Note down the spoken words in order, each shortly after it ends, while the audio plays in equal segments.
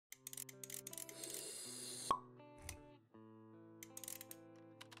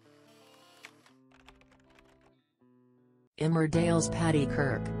Emmerdale's Paddy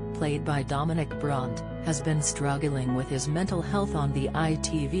Kirk, played by Dominic Brunt, has been struggling with his mental health on the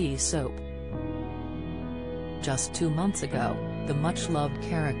ITV soap. Just 2 months ago, the much-loved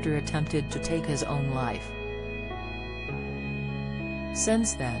character attempted to take his own life.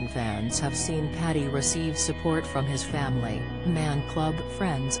 Since then, fans have seen Paddy receive support from his family, man club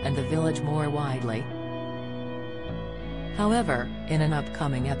friends and the village more widely. However, in an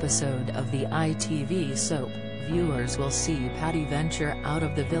upcoming episode of the ITV soap, viewers will see Paddy venture out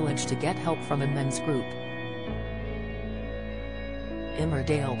of the village to get help from a men's group.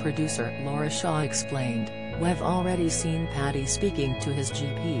 Emmerdale producer Laura Shaw explained, "We've already seen Paddy speaking to his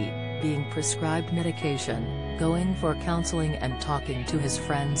GP, being prescribed medication, going for counselling and talking to his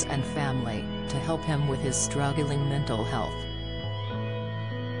friends and family, to help him with his struggling mental health.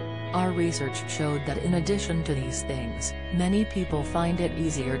 Our research showed that in addition to these things, many people find it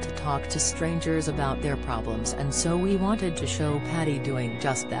easier to talk to strangers about their problems, and so we wanted to show Paddy doing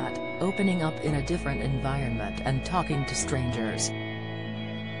just that, opening up in a different environment and talking to strangers."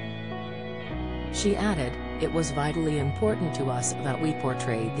 She added, "It was vitally important to us that we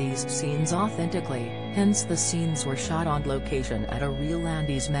portrayed these scenes authentically, hence the scenes were shot on location at a real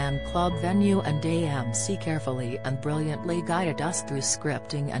Andy's Man Club venue, and AMC carefully and brilliantly guided us through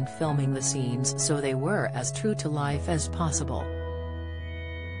scripting and filming the scenes so they were as true to life as possible."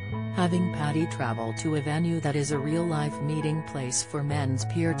 Having Paddy travel to a venue that is a real-life meeting place for men's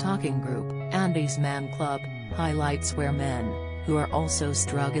peer talking group, Andy's Man Club, highlights where men, who are also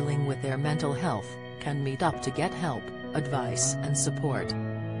struggling with their mental health, can meet up to get help, advice and support.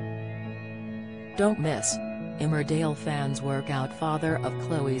 Don't miss. Emmerdale fans work out father of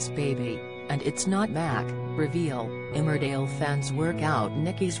Chloe's baby, and it's not Mac, reveal. Emmerdale fans work out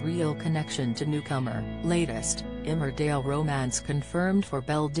Nikki's real connection to newcomer. Latest, Emmerdale romance confirmed for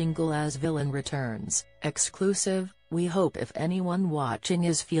Belle Dingle as villain returns. Exclusive, we hope if anyone watching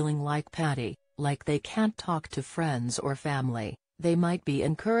is feeling like Paddy, like they can't talk to friends or family, they might be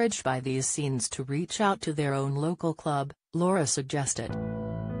encouraged by these scenes to reach out to their own local club, Laura suggested.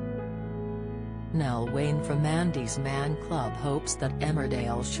 Nell Wayne from Andy's Man Club hopes that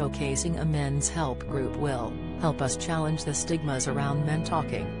Emmerdale showcasing a men's help group will help us challenge the stigmas around men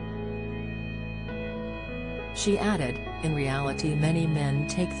talking. She added, "In reality many men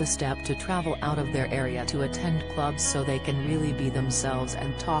take the step to travel out of their area to attend clubs so they can really be themselves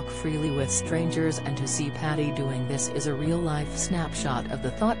and talk freely with strangers, and to see Paddy doing this is a real-life snapshot of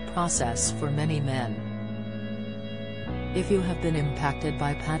the thought process for many men." If you have been impacted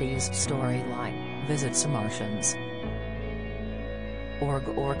by Paddy's storyline, visit Samartians.org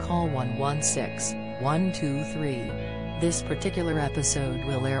or call 116-123. This particular episode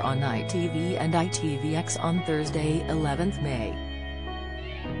will air on ITV and ITVX on Thursday, 11th May.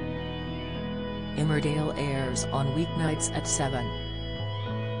 Emmerdale airs on weeknights at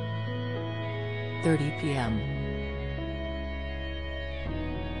 7:30 p.m.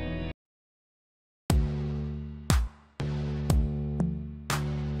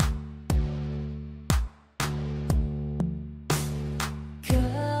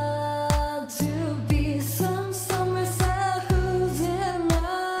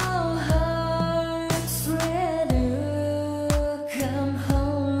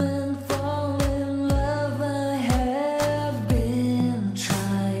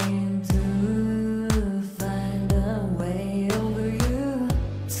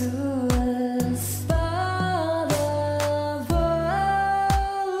 To